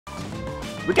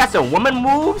We got some woman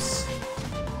moves.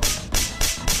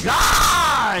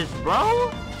 Gosh,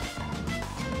 bro.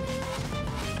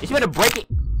 You better break it.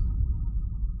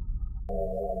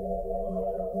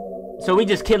 So we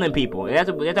just killing people. That's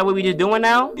what we just doing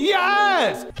now?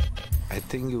 Yes! I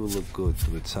think you will look good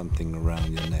with something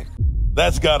around your neck.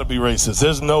 That's gotta be racist.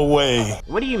 There's no way.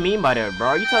 What do you mean by that, bro?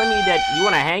 Are you telling me that you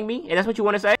want to hang me? And that's what you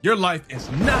want to say? Your life is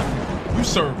nothing. You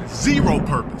serve zero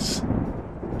purpose.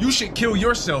 You should kill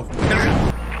yourself now.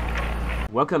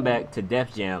 Welcome back to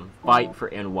Def Jam Fight for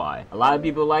NY. A lot of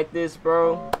people like this,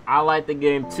 bro. I like the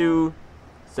game too.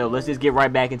 So let's just get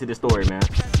right back into the story, man.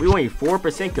 We only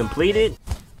 4% completed.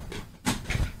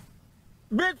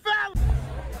 Big fella.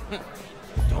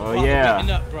 Oh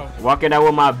yeah, walking out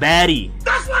with my baddie.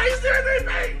 That's why he's there,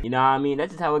 me. You know what I mean?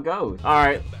 That's just how it goes. All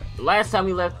right, last time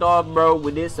we left off, bro,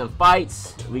 we did some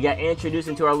fights. We got introduced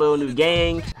into our little new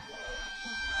gang.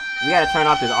 We gotta turn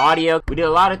off this audio. We did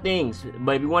a lot of things,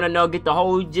 but if you want to know, get the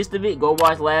whole gist of it, go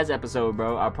watch last episode,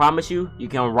 bro. I promise you, you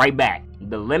come right back.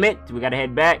 The limit, we gotta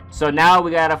head back. So now we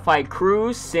gotta fight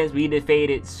Cruz since we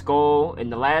defeated Skull in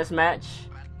the last match,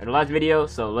 in the last video.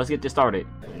 So let's get this started.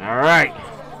 All right.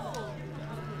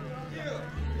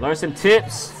 Learn some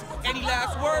tips. Any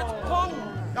last words, punk?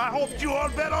 I hope you all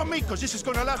bet on me, because this is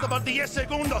gonna last about 10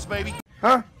 segundos, baby.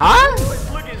 Huh?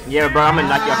 Yeah, bro, I'm gonna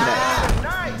knock you off of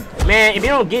that. Man, if you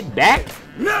don't get back.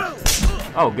 No!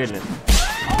 Oh, goodness.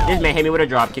 This man hit me with a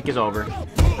drop kick. Is over.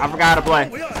 I forgot how to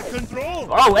play.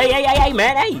 Oh, hey,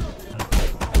 man, hey.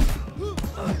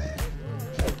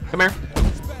 Come here.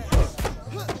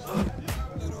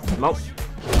 Nope.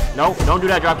 Nope, don't do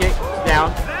that drop kick. Sit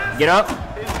down. Get up.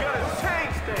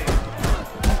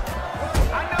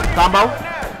 Combo.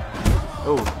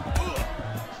 Ooh.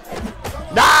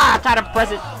 Nah, I tried to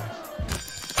press it.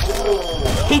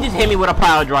 He just hit me with a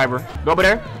pile driver. Go over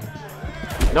there.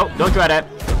 Nope, don't try that.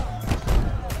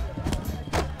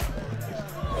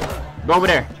 Go over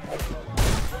there.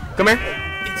 Come here.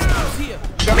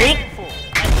 Come here.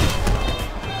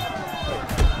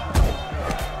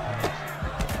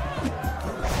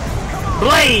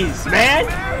 Blaze, man.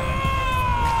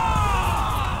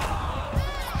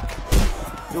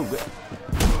 Ooh, good.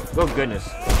 Oh, goodness.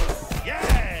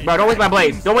 Bro, don't waste my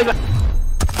blaze. Don't waste my...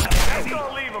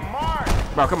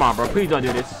 Bro, come on, bro. Please don't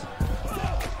do this.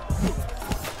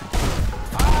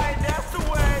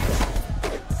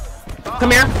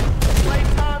 Come here.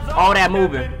 All that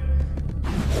moving.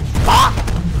 Ah!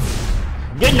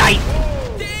 Good night.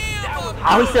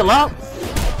 Oh, he's still up?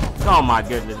 Oh, my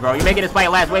goodness, bro. You're making this fight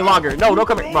last way longer. No, don't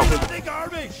come here. Bro,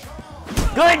 please.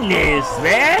 Goodness,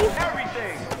 man.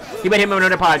 He better hit me with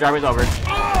another pile driver. It's over.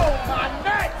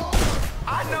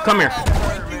 Come here.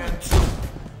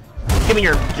 Give me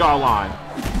your jawline.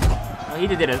 Oh, he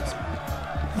just did it.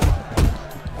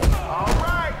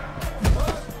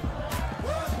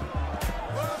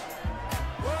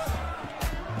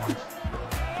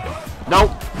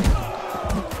 Nope.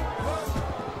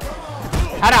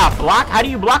 How do I block? How do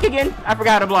you block again? I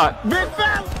forgot how to block. Big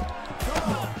fella.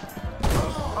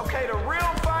 Okay, the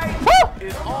real fight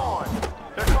is on.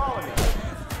 They're calling me.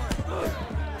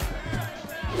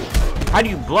 How do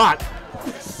you block?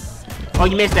 Oh,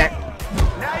 you missed that.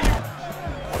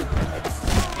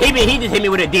 He just hit me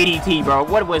with a DDT, bro.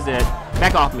 What was that?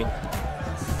 Back off me.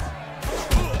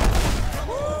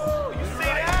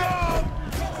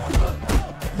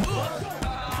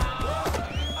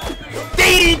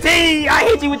 DDT! I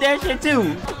hit you with that shit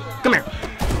too. Come here.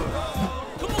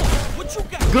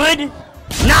 Good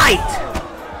night.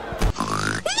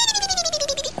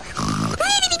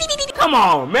 Come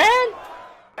on, man.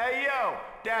 Hey, yo,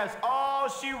 that's all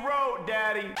she wrote,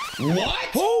 daddy. What?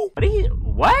 Who?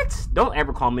 What? Don't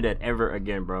ever call me that ever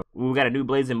again, bro. We got a new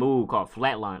blazing move called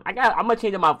Flatline. I'm gonna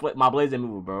change up my blazing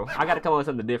move, bro. I gotta come up with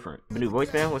something different. A new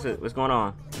voicemail? What's going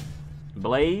on?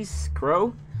 Blaze?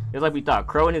 Crow? It's like we thought.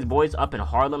 Crow and his boys up in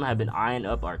Harlem have been eyeing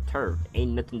up our turf.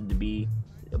 Ain't nothing to be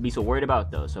so worried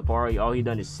about though. So far, all he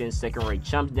done is send second-rate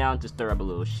chumps down to stir up a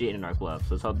little shit in our club.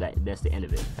 So let's hope that's the end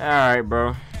of it. All right, bro.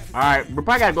 All right, we're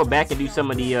probably gotta go back and do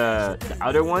some of the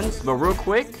other ones. But real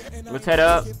quick, let's head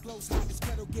up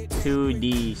to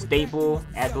the Staple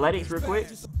Athletics real quick.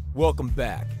 Welcome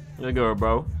back. Let's go,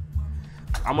 bro.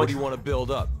 What do you want to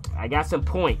build up? I got some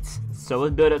points, so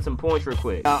let's build up some points real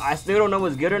quick. I still don't know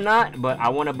what's good or not, but I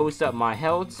want to boost up my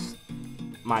health,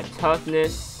 my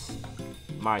toughness,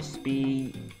 my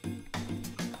speed,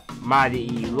 my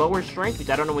lower strength, which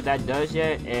I don't know what that does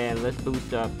yet, and let's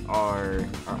boost up our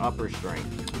upper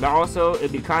strength. But also,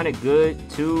 it'd be kind of good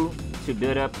too to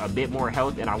build up a bit more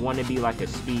health, and I want to be like a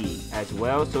speed as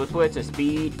well. So let's put it to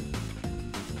speed.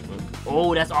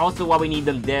 Oh, that's also why we need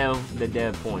the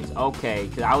dev points. Okay,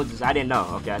 cause I didn't know.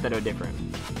 Okay, I thought they were different.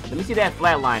 Let me see that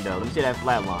flat line though. Let me see that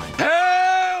flat line.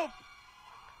 Help!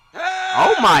 Help!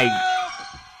 Oh my.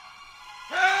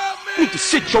 Help me! You need to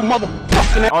sit your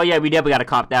motherfucking ass. Oh yeah, we definitely gotta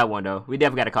cop that one though. We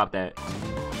definitely gotta cop that.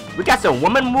 We got some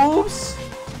woman moves.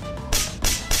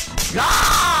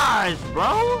 Gosh,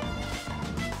 bro.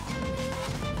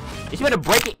 You better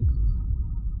break it.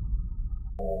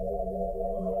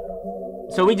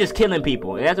 So we just killing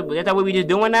people. That's what we just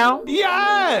doing now?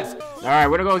 Yes! Alright,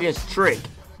 we're gonna go against Trick.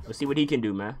 Let's see what he can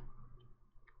do, man.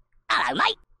 Hello,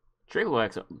 mate. Trick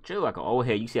like an old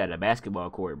head you see at a basketball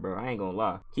court, bro. I ain't gonna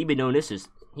lie. He been doing this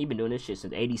shit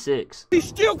since '86. He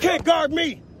still can't guard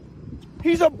me.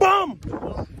 He's a bum.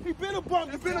 He been a bum.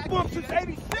 He's been a bum since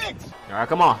 '86. Alright,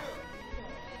 come on.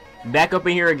 Back up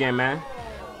in here again, man.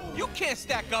 You can't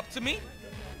stack up to me.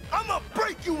 I'ma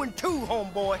break you in two,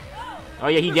 homeboy. Oh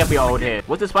yeah, he definitely an old head.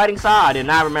 What's his fighting style? I did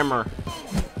not remember.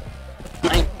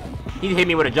 He hit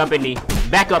me with a jumping knee.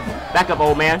 Back up,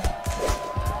 old man.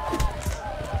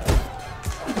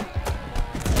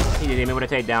 He just hit me with a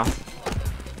takedown.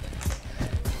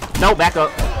 No, back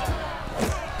up.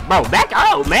 Bro, back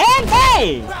up, man.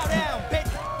 Hey!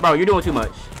 Bro, you're doing too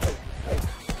much.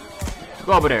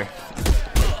 Go over there.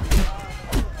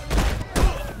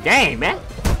 Dang, man.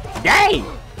 Dang.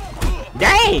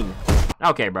 Dang.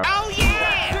 Okay, bro. Oh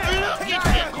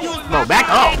yeah! Bro, back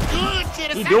up.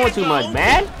 He's doing too much,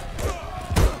 man.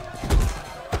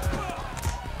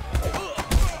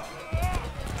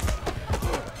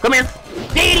 Come here.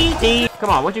 DDT. Come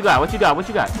on, what you got? What you got? What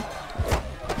you got?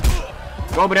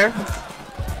 Go over there.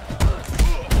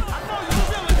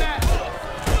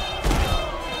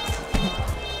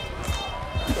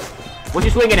 What you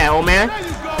swinging at, old man?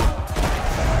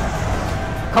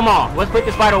 Come on, let's put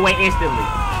this fight away instantly.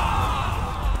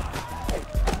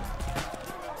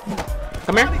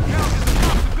 Come here.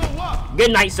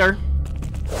 Good night, sir.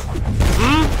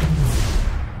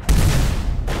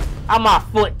 How my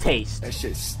foot taste? That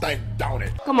shit stank, don't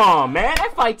it? Come on, man.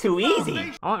 That fight too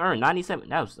easy. I earned 97.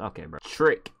 That was okay, bro.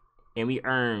 Trick. And we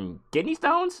earned kidney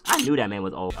stones? I knew that man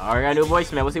was old. Alright, got a new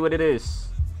voicemail. Let's see what it is.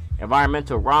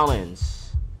 Environmental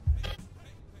Rollins.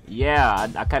 Yeah,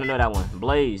 I kind of know that one.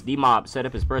 Blaze, D-Mob set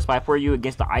up his first fight for you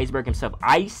against the iceberg himself.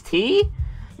 Ice-T?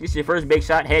 This is your first big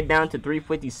shot. Head down to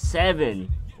 357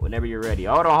 whenever you're ready.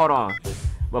 Hold on.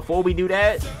 Before we do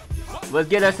that, let's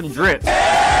get us some drip.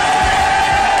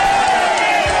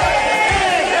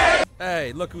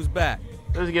 Hey, look who's back.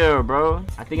 Let's go, bro.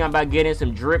 I think I'm about getting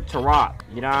some drip to rock.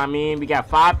 You know what I mean? We got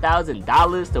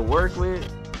 $5,000 to work with.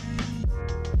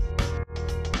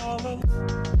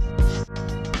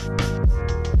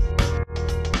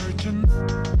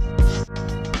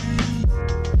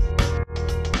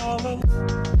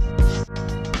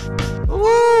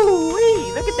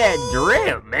 Ooh-wee, look at that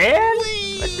drip, man.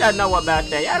 What y'all know about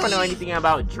that? Y'all don't know anything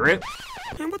about drip.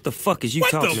 Man, what the fuck is you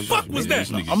talking about? What the fuck was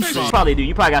that? I'm sure you probably do.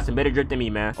 You probably got some better drip than me,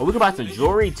 man. Oh, we can buy some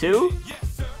jewelry too?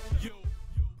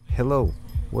 Hello,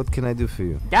 what can I do for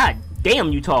you? God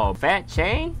damn, you tall. Fat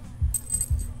chain?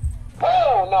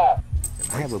 Hell no.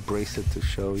 I have a bracelet to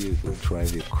show you. It will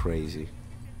drive you crazy.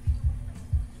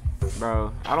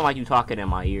 Bro, I don't like you talking in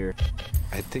my ear.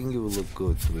 I think you will look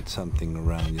good with something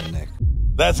around your neck.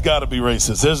 That's gotta be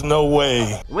racist. There's no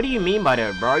way. What do you mean by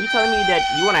that, bro? Are you telling me that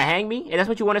you want to hang me? And that's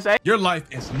what you want to say? Your life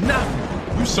is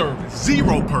nothing. You serve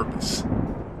zero purpose.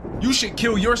 You should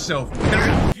kill yourself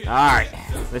now. Alright,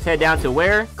 let's head down to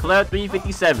where? Club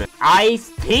 357.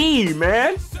 Ice-T,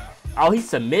 man. Oh, he's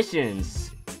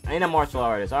submissions. I ain't a martial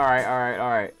artist.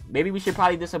 Alright. Maybe we should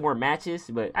probably do some more matches,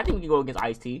 but I think we can go against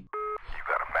Ice-T. You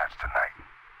got a match tonight.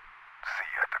 See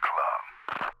you at the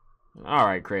club.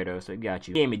 Alright, Kratos, I got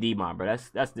you. He gave me D-Mon, bro.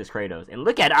 That's this Kratos. And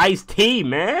look at Ice-T,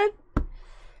 man.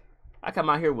 I come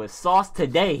out here with sauce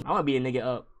today. I want to be a nigga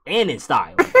up and in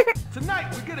style.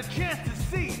 Tonight we get a chance to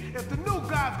see if the new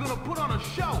guy's gonna put on a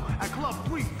show at Club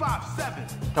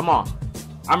 357. Come on.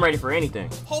 I'm ready for anything.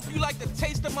 Hope you like the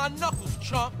taste of my knuckles,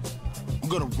 chump. I'm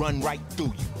gonna run right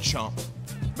through you, chump.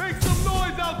 Make some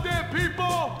noise out there,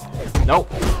 people! Nope.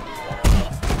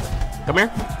 Come here.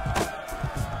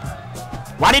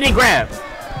 Why did he grab?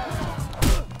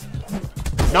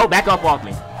 No, back up off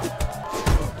me.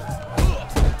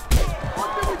 What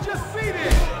did we just see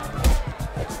there?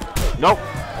 Nope.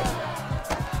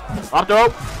 Off the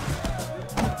rope.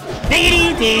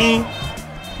 DDT.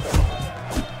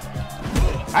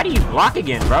 How do you block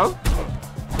again, bro?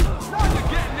 Now you're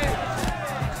getting it.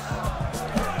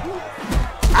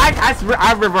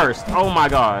 I reversed. Oh my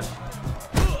gosh.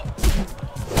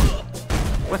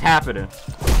 What's happening?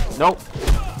 Nope.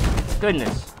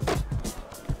 Goodness.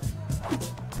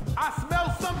 I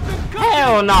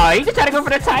Hell no, he just tried to go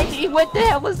for the tighty. What the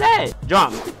hell was that?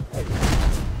 Jump.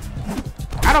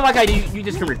 I don't like how you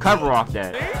just can recover off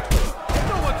that. You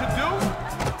know what to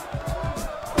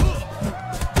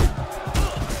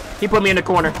do. He put me in the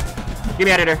corner. Get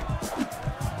me out of there.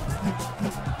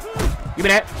 Give me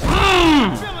that.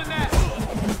 Feeling that.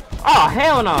 Oh,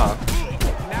 hell no.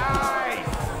 Nice.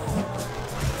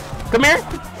 Come here.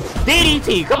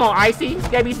 DDT. Come on, Icy. You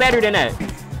gotta be better than that.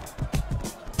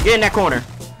 Get in that corner.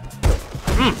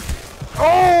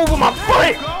 Oh, with my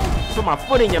foot. Put my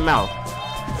foot in your mouth.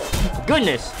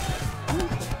 Goodness.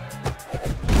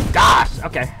 Gosh.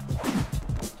 Okay.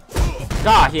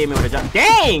 Gosh, he hit me with a jump.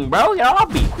 Dang, bro. Y'all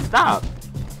beat. Stop.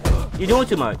 You're doing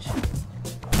too much.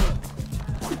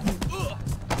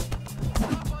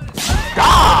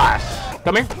 Gosh.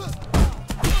 Come here.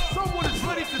 Someone is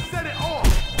ready to set it off.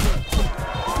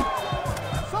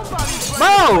 Somebody's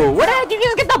ready. Bro, where the heck did you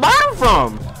just get the bottom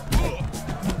from?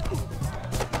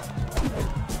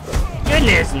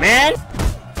 Goodness, man.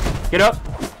 Get up.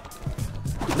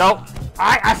 Nope.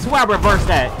 I swear I reversed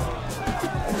that.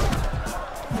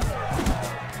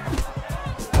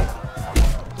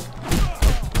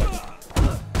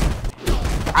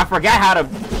 I forgot how to...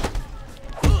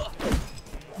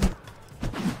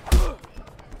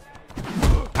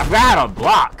 I forgot how to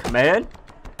block, man.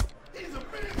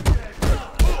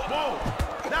 Whoa,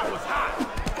 that was hot.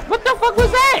 What the fuck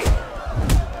was that?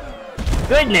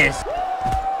 Goodness.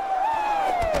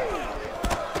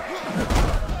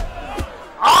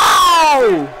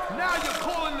 Oh! Now you're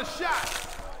calling the shot.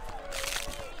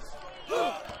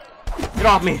 Get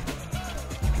off me.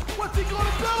 What's he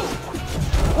gonna do?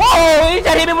 Whoa! He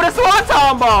just hit me with a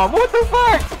swanton bomb. What the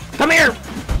fuck? Come here. Oh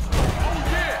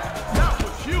yeah, that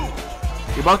was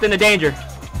huge. You're both in the danger.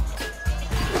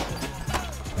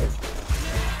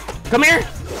 Come here.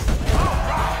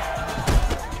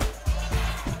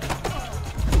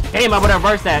 Damn, I would have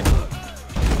reversed that.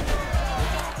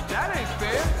 That ain't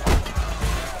fair.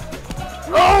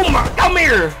 Oh my, come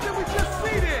here. Did we just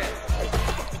see that?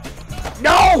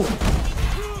 No.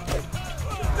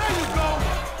 There you go.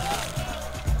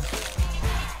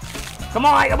 Come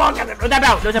on, come on. No tap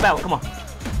out, no tap out. Come on.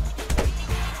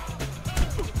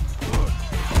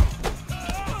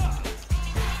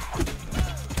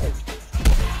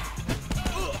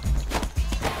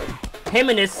 Him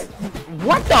and this.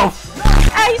 What the?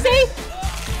 Hey, see?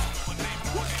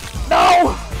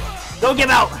 No! Don't give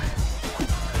out.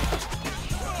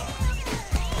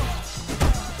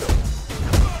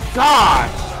 Gosh.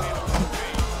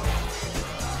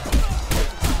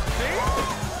 See?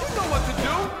 You know what to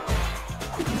do.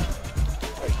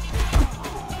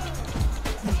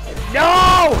 No!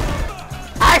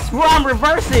 I swear I'm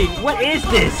reversing. What is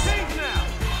this? Change now.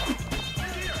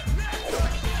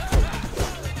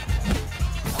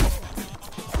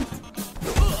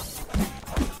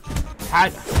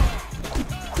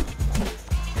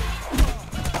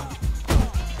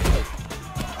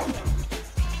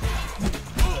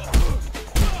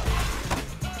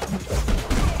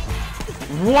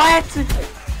 What?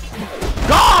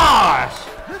 Gosh!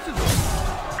 This is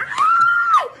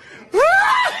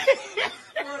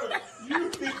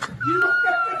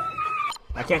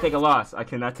I can't take a loss. I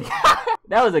cannot take.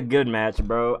 That was a good match,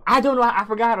 bro. I don't know. I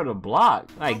forgot how to block.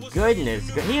 Like, goodness.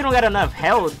 He don't got enough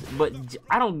health, but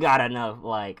I don't got enough,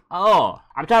 like, oh.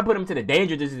 I'm trying to put him to the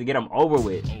danger just to get him over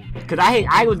with. Because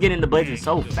I was getting the blazing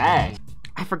so fast.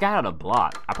 I forgot how to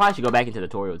block. I probably should go back into the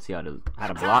tutorial and see how to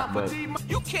block, but...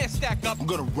 You can't stack up. I'm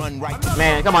gonna run right.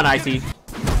 Man, come on, Icy.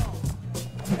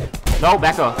 No,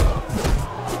 back up.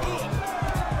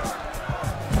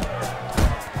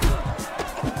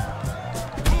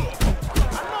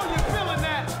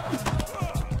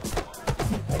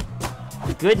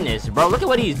 Goodness, bro, look at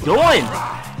what he's doing.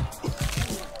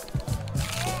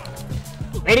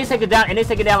 They didn't take it down, and they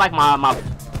take it down like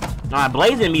my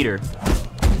blazing meter.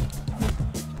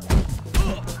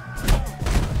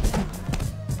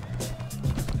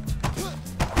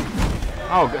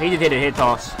 Oh, he just hit a hit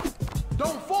toss.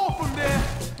 don't fall from there.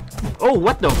 Oh,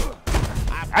 what the?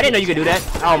 I didn't know you could do that.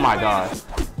 Oh my god.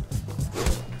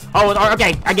 Oh,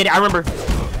 okay, I get it. I remember.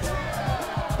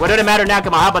 What does it matter now?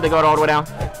 Come on, how about to go all the way down?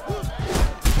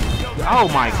 Oh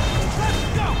my.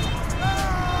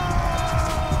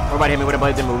 Nobody hit me with a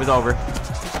blazing move. It's over.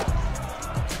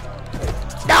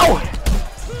 No!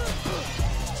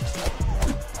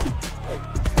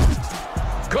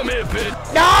 Come here,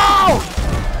 bitch. No!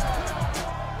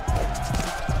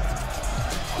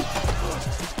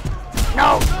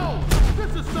 No! No,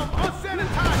 this is some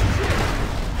unsanitized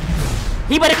shit.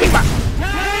 He better keep up.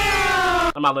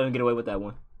 I'm not letting him get away with that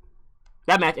one.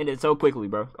 That match ended so quickly,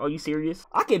 bro. Are you serious?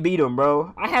 I can beat him,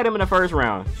 bro. I had him in the first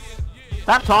round.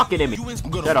 Stop talking to me.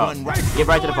 Shut up. Get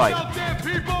right to the fight.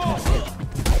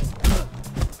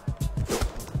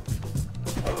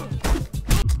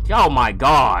 Oh my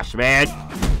gosh, man.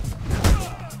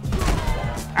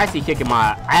 I see kicking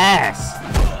my ass.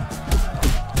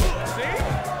 See?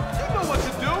 You know what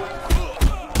to do.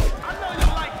 I know you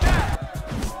like that.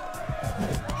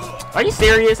 Are you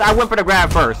serious? I went for the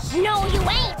grab first. No, you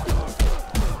ain't.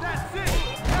 That's it.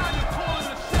 Now you're calling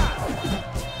the shot.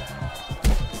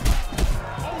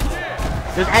 Oh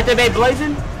yeah. Just activate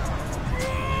blazing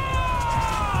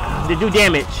to do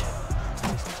damage.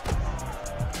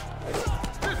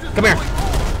 Come here.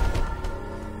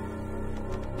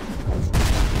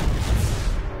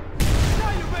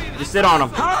 Just sit on him.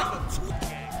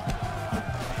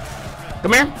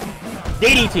 Come here.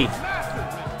 DDT.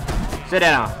 Sit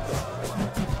down.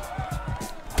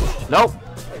 Nope.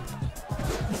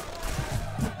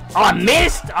 Oh, I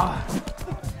missed. Oh.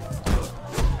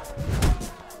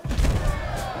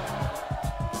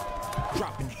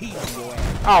 Dropping heat on your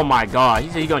ass. Oh my god. He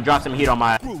said he's gonna drop some heat on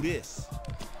my. Screw this.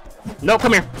 No,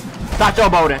 come here. Stop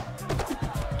showboating.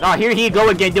 Oh, here he go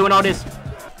again doing all this.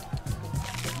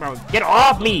 Bro, get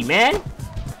off me, man. There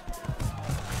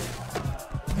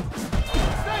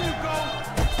you go.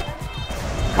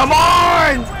 Come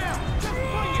on.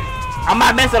 I'm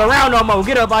not messing around no more.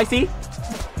 Get up, Icy.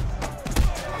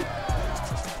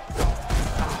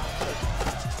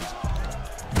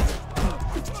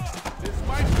 This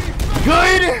might be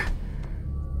Good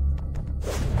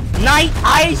night,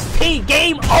 Ice T.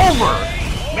 Game over,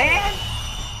 man.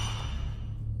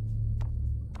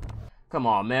 Come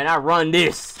on, man. I run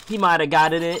this. He might have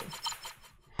got it,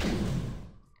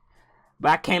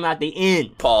 but I came out the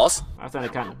end. Pause. That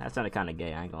sounded kind of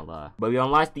gay. I ain't gonna lie. But we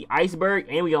unlocked the iceberg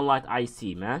and we unlocked Ice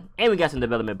T, man. And we got some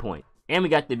development point. And we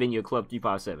got the venue club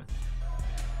 357.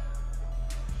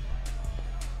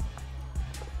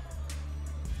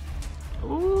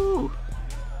 Ooh.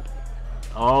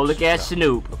 Oh, look at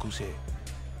Snoop. Look who's here.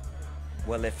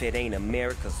 Well, if it ain't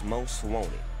America's Most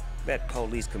Wanted, that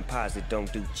police composite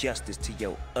don't do justice to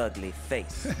your ugly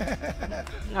face.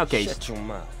 Okay. Shut your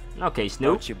mouth. Okay,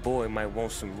 Snoop. Thought your boy might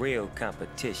want some real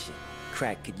competition.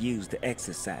 Crack could use the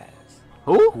exercise.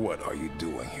 Who? What are you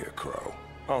doing here, Crow?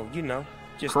 Oh, you know,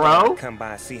 just Crow? thought I'd come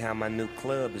by and see how my new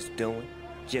club is doing.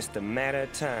 Just a matter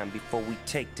of time before we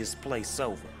take this place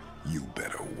over. You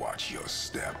better watch your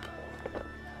step.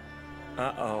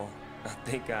 Uh-oh, I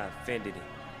think I offended him.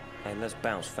 Hey, let's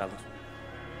bounce, fellas.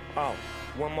 Oh,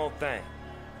 one more thing.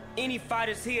 Any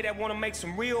fighters here that want to make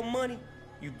some real money,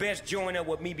 you best join up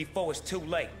with me before it's too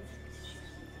late.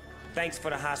 Thanks for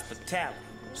the hospitality.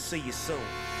 See you soon.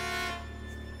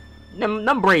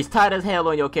 Them braids tight as hell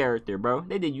on your character, bro.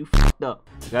 They did you f***ed up.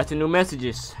 Got some new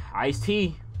messages.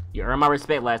 Ice-T, you earned my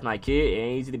respect last night, kid. It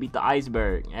ain't easy to beat the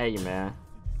iceberg. Hey, man.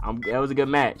 That was a good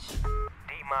match.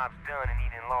 D-Mob's done and he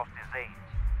done lost his age.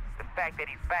 The fact that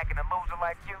he's backing a loser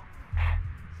like you,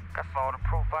 that's all the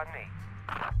proof I need.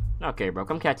 Okay, bro.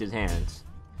 Come catch his hands.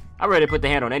 I'm ready to put the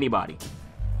hand on anybody.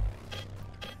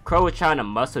 Crow was trying to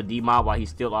muscle D-Mob while he's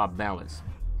still off balance.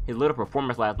 His little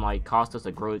performance last night cost us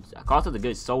a good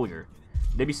soldier.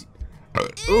 WC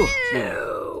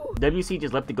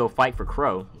just left to go fight for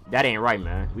Crow. That ain't right,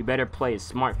 man. We better play it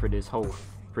smart for this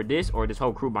or this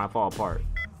whole crew might fall apart.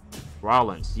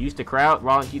 Rollins, you used to crowd.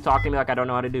 Rollins, you talking to me like I don't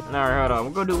know how to do. Alright, hold on.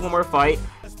 We're gonna do one more fight.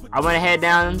 I'm gonna head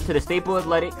down to the Staple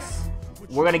Athletics.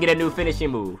 We're gonna get a new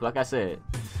finishing move, like I said.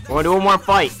 We're gonna do one more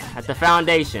fight at the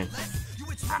Foundation.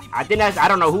 I think that's, I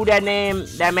don't know who that man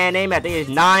named. I think it's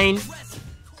 9.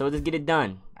 So let's get it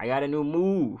done. I got a new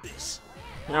move.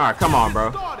 Alright, come on, bro.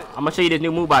 I'm gonna show you this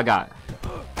new move I got.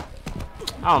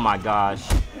 Oh my gosh.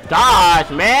 Gosh,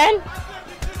 man.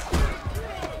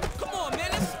 Come on,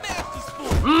 man. Let's smash this fool.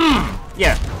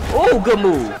 Yeah. Oh, good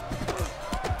move.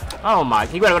 Oh my.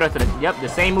 You gotta go to the, yep, the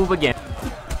same move again.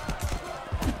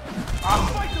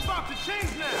 Fight's about to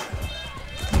change now.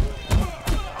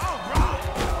 All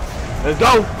right. Let's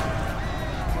go.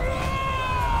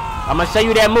 I'm gonna show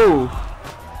you that move.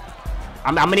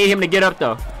 I'm gonna need him to get up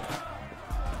though.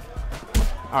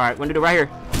 Alright, we're gonna do it right here.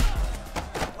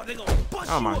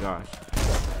 Oh my gosh.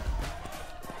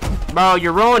 Bro,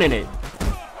 you're ruining it.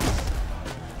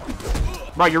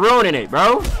 Bro, you're ruining it,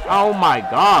 bro. Oh my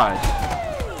gosh.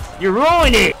 You're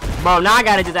ruining it. Bro, now I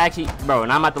gotta just actually, bro,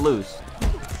 now I'm about to lose.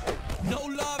 No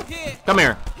love here. Come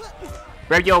here.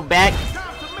 Break your back.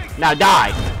 Now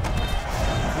die.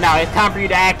 Now it's time for you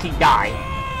to actually die.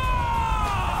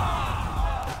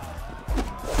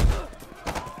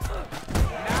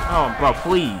 Oh, bro,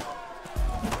 please.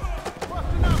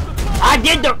 I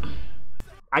did the...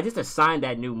 I just assigned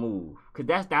that new move, cause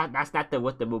that's not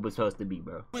what the move was supposed to be,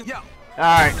 bro. Yo,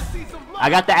 Alright. I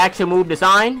got the action move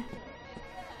designed.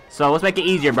 So let's make it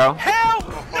easier, bro. hell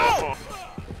no!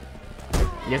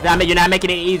 You're not making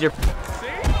it easier. See?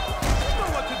 You know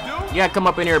what to do. You gotta come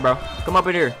up in here, bro. Come up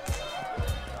in here.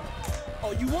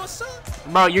 Oh, you want some?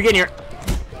 Bro, you're getting here.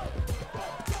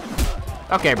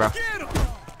 Okay, bro.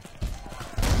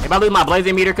 If I lose my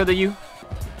blazing meter because of you,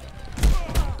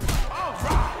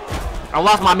 I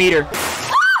lost my meter.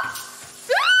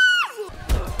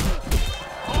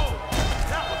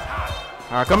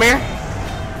 Alright, come here.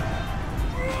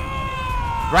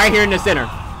 Right here in the center.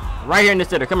 Right here in the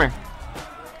center. Come here.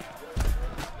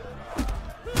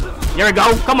 There we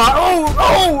go. Come on.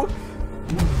 Oh!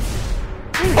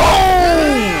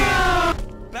 Oh!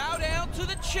 Bow down to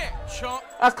the chair, chump.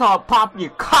 That's called pop your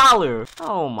collar.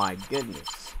 Oh my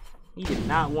goodness. He did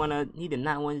not want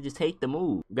to just take the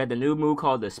move. Got the new move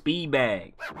called the speed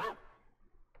bag.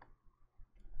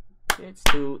 It's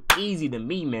too easy to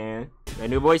me, man. That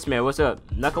new voicemail, what's up?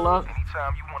 Knuckle up?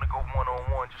 Anytime you want to go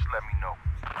one-on-one, just let me know.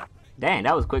 Dang,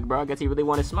 that was quick, bro. I guess he really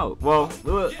wanted smoke. Well,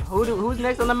 who's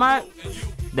next on the mic?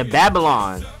 The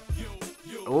Babylon.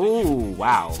 Ooh,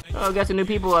 wow. Oh, got some new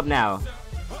people up now.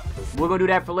 We're gonna do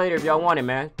that for later if y'all want it,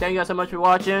 man. Thank y'all so much for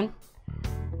watching.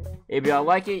 If y'all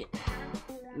like it,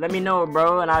 let me know,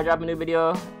 bro, and I'll drop a new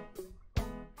video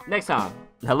next time.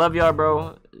 I love y'all,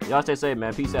 bro. Y'all stay safe,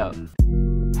 man. Peace out.